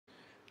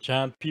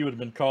John P would have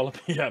been calling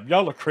me up.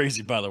 Y'all are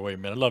crazy, by the way,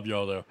 man. I love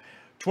y'all, though.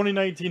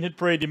 2019 Hit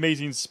Parade, The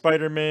Amazing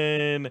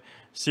Spider-Man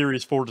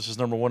Series 4. This is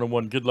number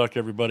 101. Good luck,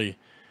 everybody.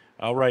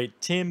 All right,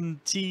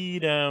 Tim T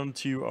down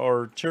to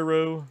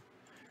Arturo.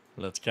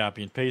 Let's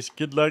copy and paste.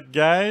 Good luck,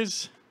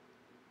 guys.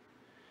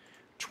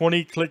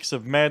 20 clicks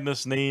of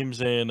madness,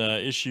 names, and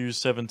issues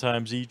 7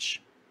 times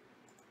each.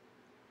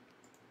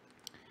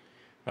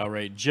 All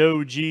right,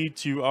 Joe G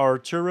to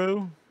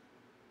Arturo.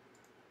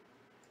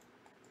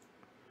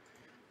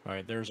 All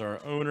right, there's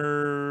our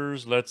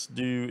owners. Let's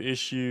do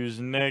issues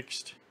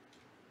next.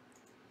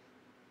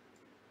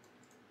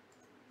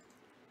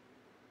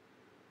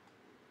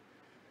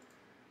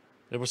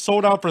 It was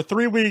sold out for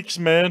 3 weeks,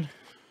 man.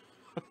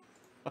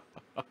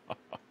 All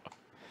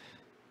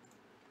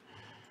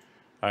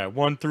right,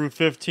 1 through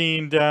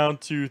 15 down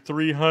to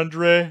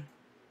 300.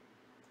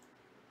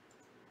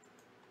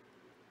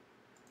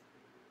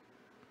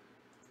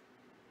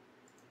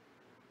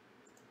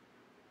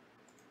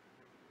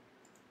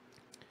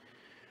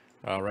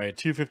 All right,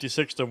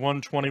 256 to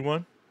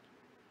 121.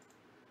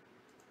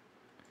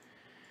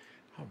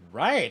 All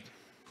right.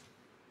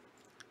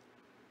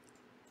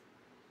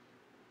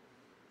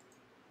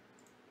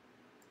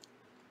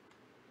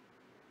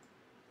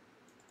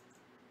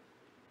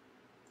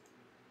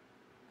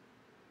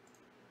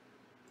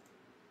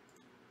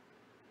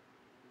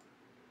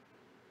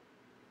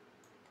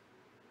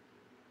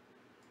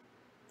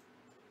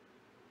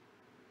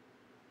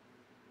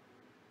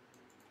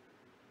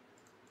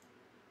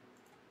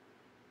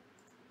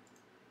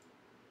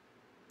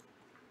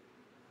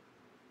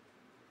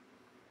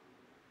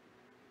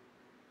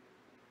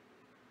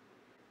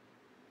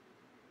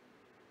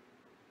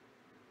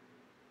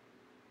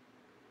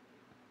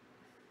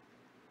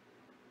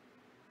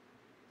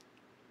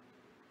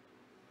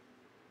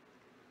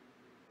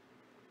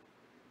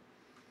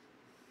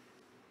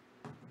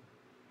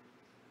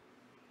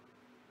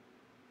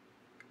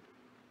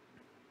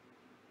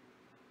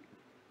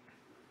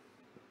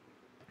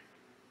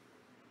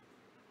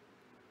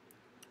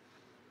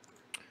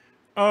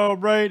 All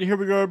right, here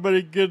we go,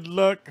 everybody. Good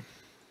luck.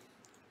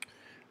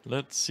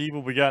 Let's see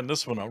what we got in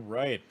this one. All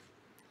right.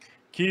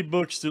 Key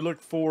books to look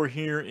for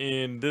here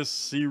in this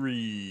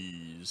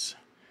series.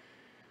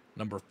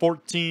 Number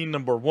 14,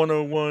 number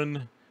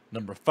 101,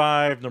 number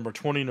 5, number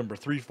 20, number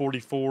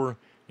 344,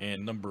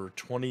 and number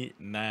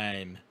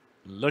 29.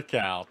 Look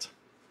out.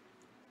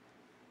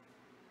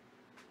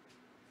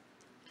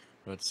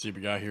 Let's see what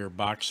we got here.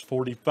 Box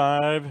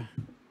 45.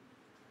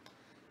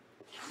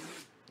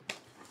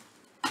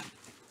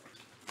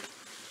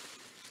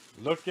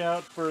 Look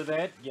out for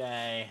that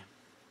guy.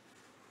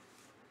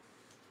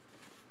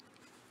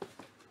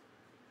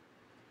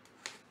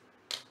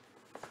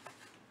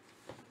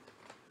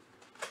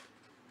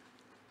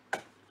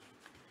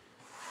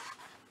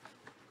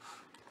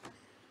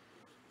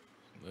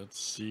 Let's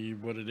see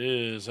what it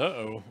is.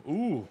 Uh-oh.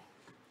 Ooh.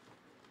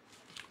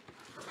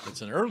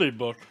 It's an early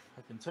book.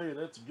 I can tell you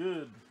that's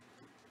good.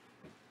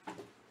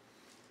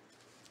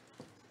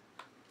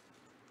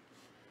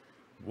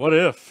 What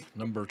if?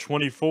 Number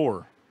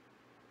 24.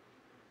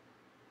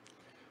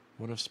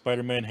 What if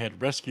Spider-Man had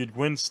rescued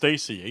Gwen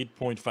Stacy?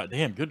 8.5.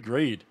 Damn, good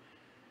grade.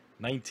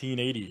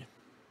 1980.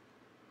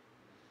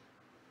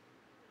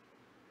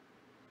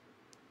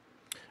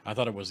 I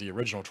thought it was the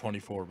original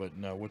 24, but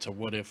no, what's a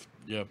what if?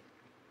 Yep.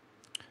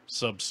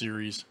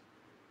 Sub-series.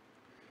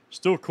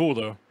 Still cool,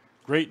 though.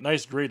 Great,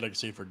 nice grade, like I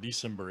say, for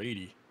December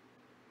 80.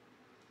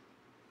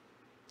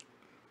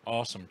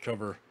 Awesome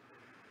cover.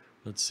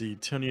 Let's see.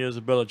 Tony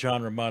Isabella,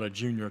 John Romita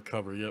Jr.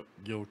 cover. Yep,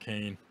 Gil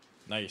Kane.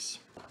 Nice.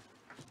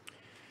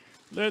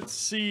 Let's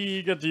see,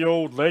 you got the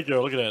old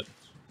Lego. Look at that.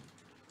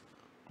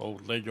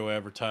 Old Lego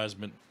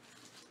advertisement.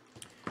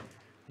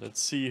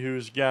 Let's see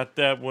who's got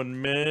that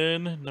one,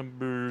 man.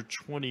 Number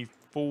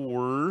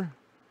 24.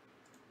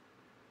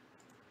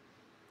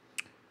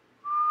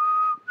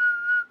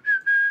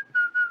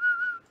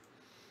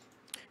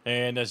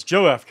 And that's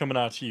Joe F coming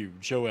out to you.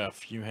 Joe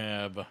F, you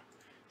have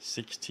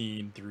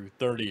 16 through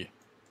 30.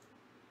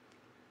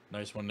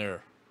 Nice one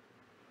there.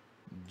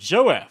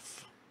 Joe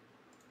F.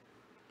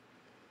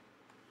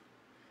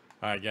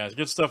 All right, guys.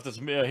 Good stuff. That's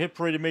Hit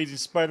Parade Amazing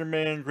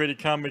Spider-Man, graded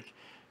comic.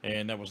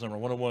 And that was number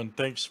 101.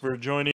 Thanks for joining.